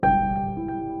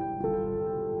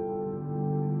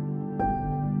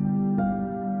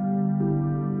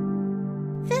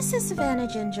This is Savannah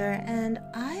Ginger, and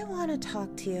I want to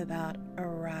talk to you about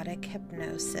erotic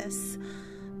hypnosis.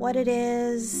 What it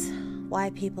is, why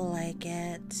people like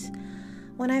it.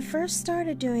 When I first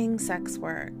started doing sex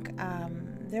work,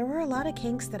 there were a lot of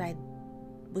kinks that I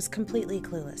was completely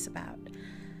clueless about.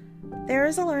 There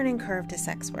is a learning curve to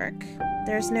sex work.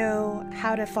 There's no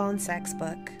how to phone sex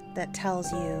book that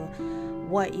tells you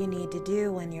what you need to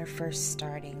do when you're first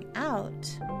starting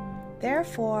out.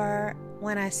 Therefore,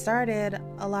 when I started,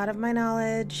 a lot of my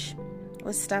knowledge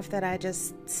was stuff that I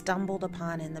just stumbled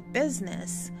upon in the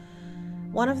business.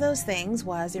 One of those things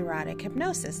was erotic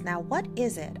hypnosis. Now, what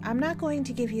is it? I'm not going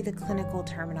to give you the clinical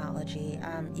terminology.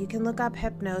 You can look up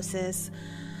hypnosis.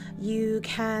 You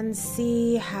can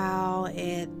see how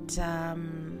it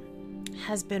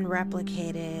has been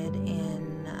replicated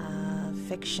in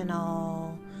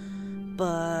fictional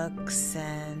books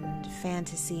and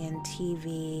fantasy and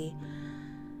TV.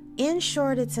 In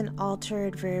short, it's an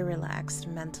altered, very relaxed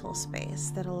mental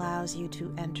space that allows you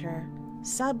to enter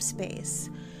subspace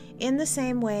in the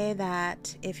same way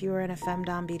that if you were in a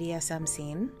femdom BDSM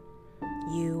scene,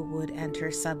 you would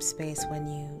enter subspace when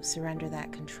you surrender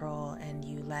that control and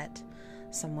you let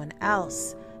someone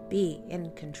else be in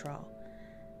control.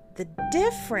 The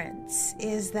difference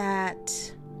is that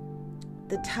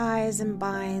the ties and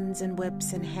binds and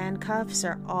whips and handcuffs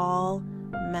are all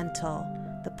mental.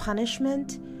 The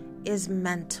punishment is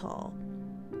mental.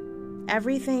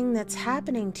 Everything that's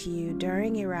happening to you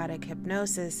during erotic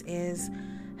hypnosis is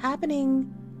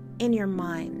happening in your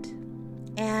mind.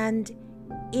 And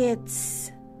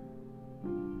it's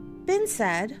been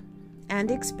said and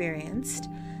experienced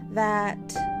that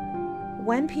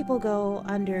when people go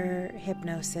under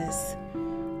hypnosis,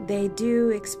 they do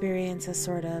experience a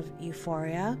sort of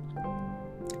euphoria.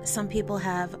 Some people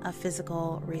have a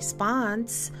physical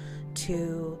response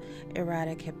to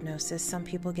erotic hypnosis. Some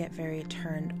people get very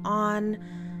turned on.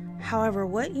 However,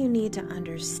 what you need to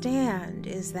understand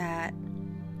is that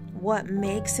what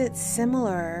makes it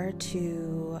similar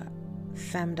to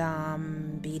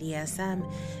femdom,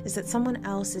 BDSM, is that someone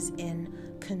else is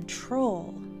in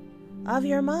control of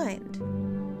your mind.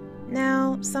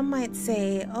 Now, some might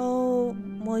say, oh,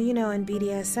 well, in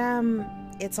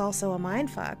BDSM, it's also a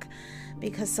mindfuck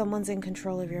because someone's in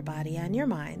control of your body and your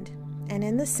mind. And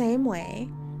in the same way,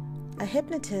 a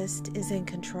hypnotist is in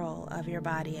control of your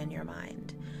body and your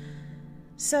mind.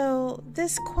 So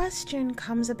this question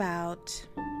comes about,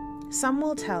 some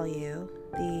will tell you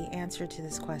the answer to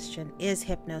this question, is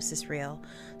hypnosis real?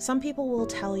 Some people will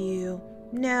tell you,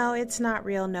 no, it's not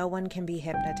real. No one can be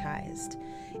hypnotized.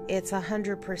 It's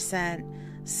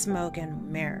 100% smoke and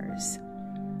mirrors.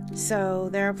 So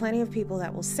there are plenty of people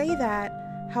that will say that.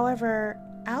 However,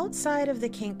 outside of the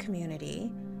kink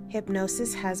community,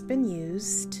 hypnosis has been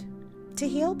used to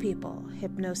heal people.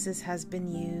 Hypnosis has been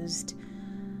used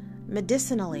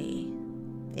medicinally,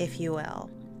 if you will,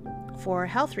 for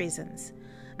health reasons.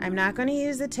 I'm not going to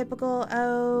use the typical,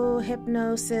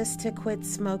 hypnosis to quit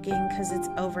smoking because it's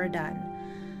overdone.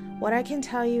 What I can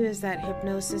tell you is that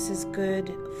hypnosis is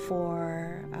good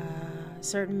for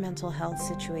certain mental health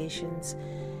situations.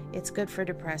 It's good for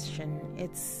depression.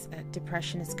 It's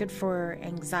good for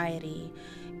anxiety.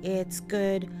 It's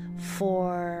good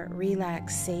for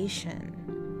relaxation.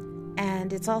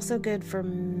 And it's also good for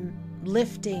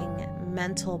lifting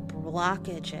mental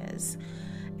blockages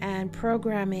and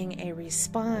programming a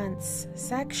response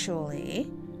sexually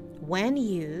when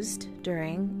used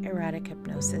during erotic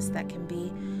hypnosis that can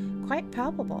be quite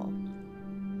palpable.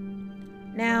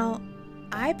 Now,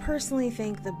 I personally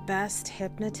think the best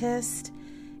hypnotist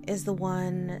is the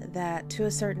one that to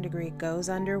a certain degree goes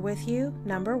under with you,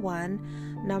 number one.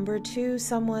 Number two,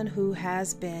 someone who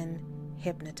has been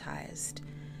hypnotized.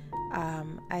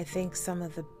 I think some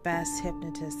of the best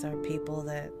hypnotists are people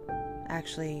that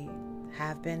actually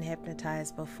have been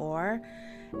hypnotized before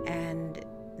and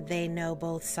they know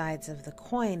both sides of the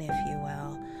coin, if you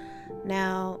will.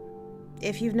 Now,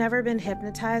 if you've never been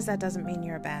hypnotized, that doesn't mean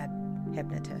you're a bad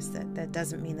hypnotist. That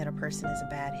doesn't mean that a person is a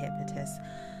bad hypnotist.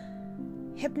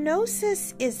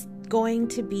 Hypnosis is going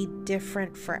to be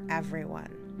different for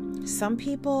everyone. Some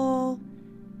people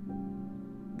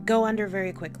go under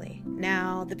very quickly.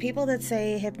 Now, the people that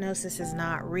say hypnosis is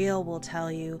not real will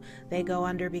tell you they go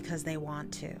under because they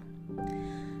want to.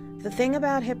 The thing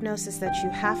about hypnosis that you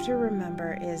have to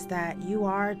remember is that you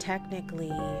are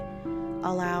technically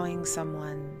allowing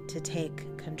someone to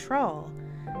take control.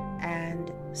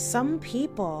 And some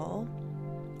people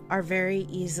are very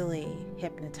easily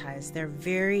hypnotized. They're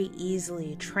very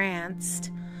easily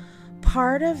tranced.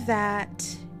 Part of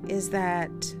that is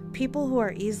that people who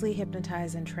are easily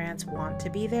hypnotized and tranced want to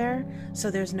be there,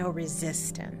 so there's no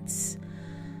resistance.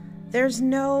 there's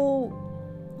no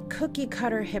cookie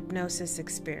cutter hypnosis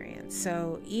experience.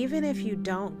 So even if you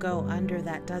don't go under,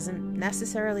 that doesn't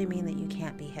necessarily mean that you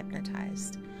can't be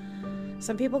hypnotized.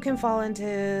 Some people can fall into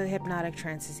hypnotic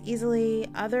trances easily.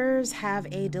 Others have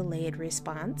a delayed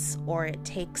response, or it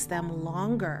takes them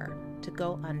longer to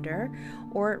go under,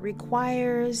 or it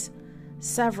requires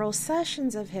several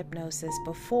sessions of hypnosis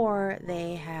before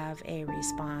they have a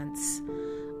response,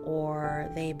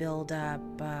 or they build up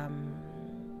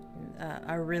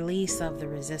a release of the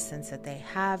resistance that they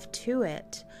have to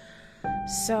it.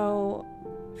 So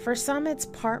for some, it's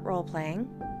part role playing.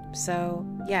 So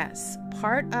yes,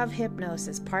 part of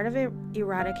hypnosis, part of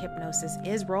erotic hypnosis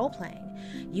is role playing.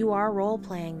 You are role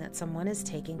playing that someone is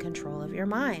taking control of your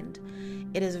mind.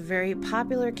 It is a very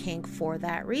popular kink for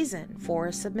that reason, for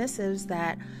submissives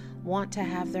that want to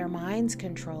have their minds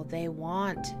controlled. They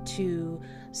want to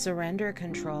surrender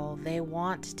control. They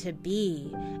want to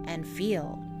be and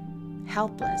feel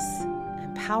helpless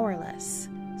and powerless.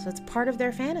 So it's part of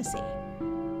their fantasy.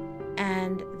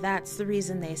 And that's the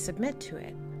reason they submit to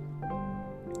it.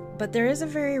 But there is a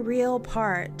very real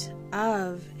part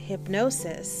of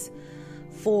hypnosis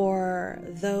for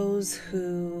those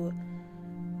who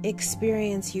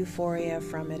experience euphoria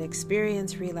from it,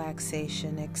 experience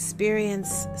relaxation,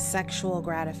 experience sexual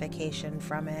gratification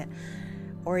from it,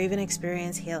 or even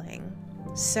experience healing.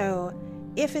 So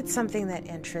if it's something that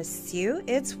interests you,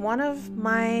 it's one of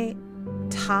my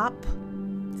top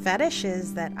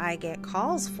fetishes that I get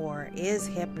calls for is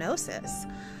hypnosis.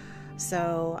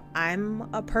 So I'm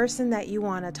a person that you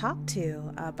want to talk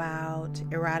to about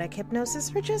erotic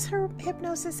hypnosis or just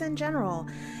hypnosis in general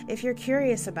if you're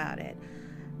curious about it.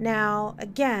 Now,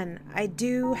 again, I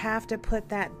do have to put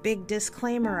that big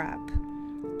disclaimer up.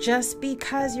 Just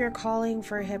because you're calling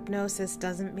for hypnosis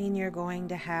doesn't mean you're going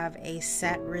to have a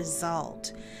set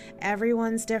result.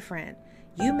 Everyone's different.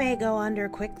 You may go under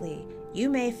quickly.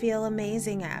 You may feel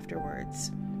amazing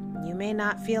afterwards. You may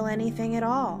not feel anything at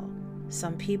all.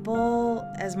 Some people,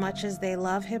 as much as they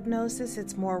love hypnosis,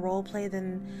 it's more role play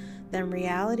than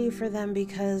reality for them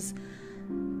because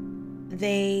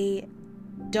they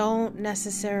don't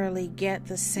necessarily get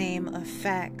the same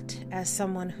effect as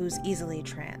someone who's easily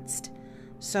tranced.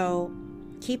 So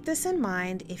keep this in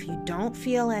mind. If you don't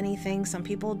feel anything, some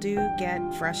people do get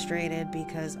frustrated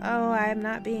because, oh, I'm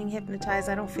not being hypnotized,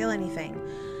 I don't feel anything.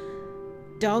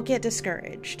 Don't get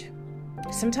discouraged.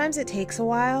 Sometimes it takes a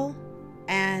while,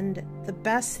 and the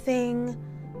best thing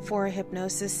for a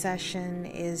hypnosis session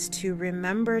is to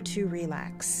remember to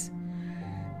relax,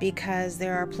 because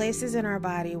there are places in our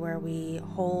body where we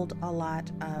hold a lot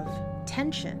of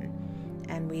tension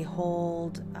and we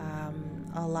hold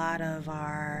a lot of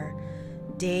our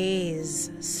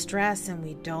day's stress, and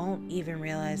we don't even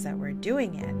realize that we're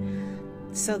doing it.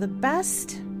 So the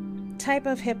best type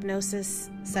of hypnosis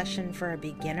session for a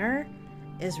beginner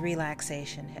is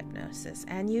relaxation hypnosis,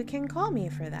 and you can call me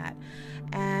for that,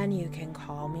 and you can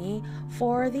call me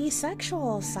for the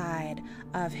sexual side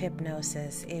of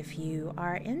hypnosis if you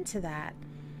are into that.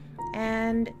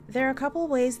 And there are a couple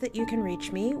ways that you can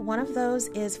reach me. One of those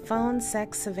is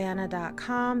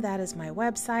phonesexsavannah.com. That is my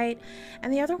website.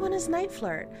 And the other one is Night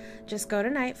Flirt. Just go to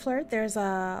Night Flirt. There's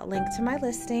a link to my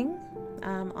listing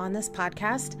on this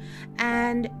podcast.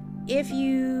 And if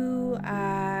you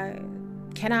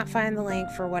cannot find the link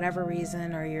for whatever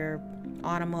reason, or you're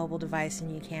on a mobile device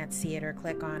and you can't see it or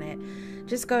click on it,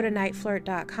 just go to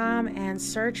nightflirt.com and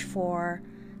search for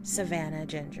Savannah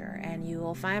Ginger, and you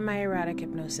will find my erotic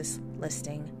hypnosis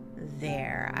listing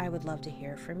there. I would love to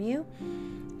hear from you.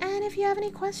 And if you have any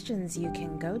questions, you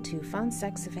can go to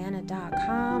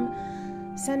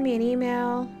phonesexsavannah.com, send me an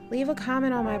email, leave a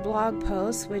comment on my blog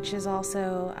post, which is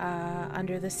also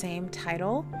under the same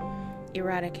title,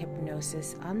 Erotic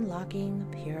Hypnosis, Unlocking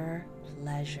Pure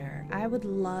Pleasure. I would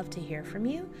love to hear from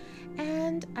you,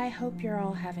 and I hope you're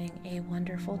all having a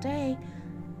wonderful day.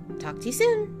 Talk to you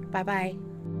soon. Bye-bye.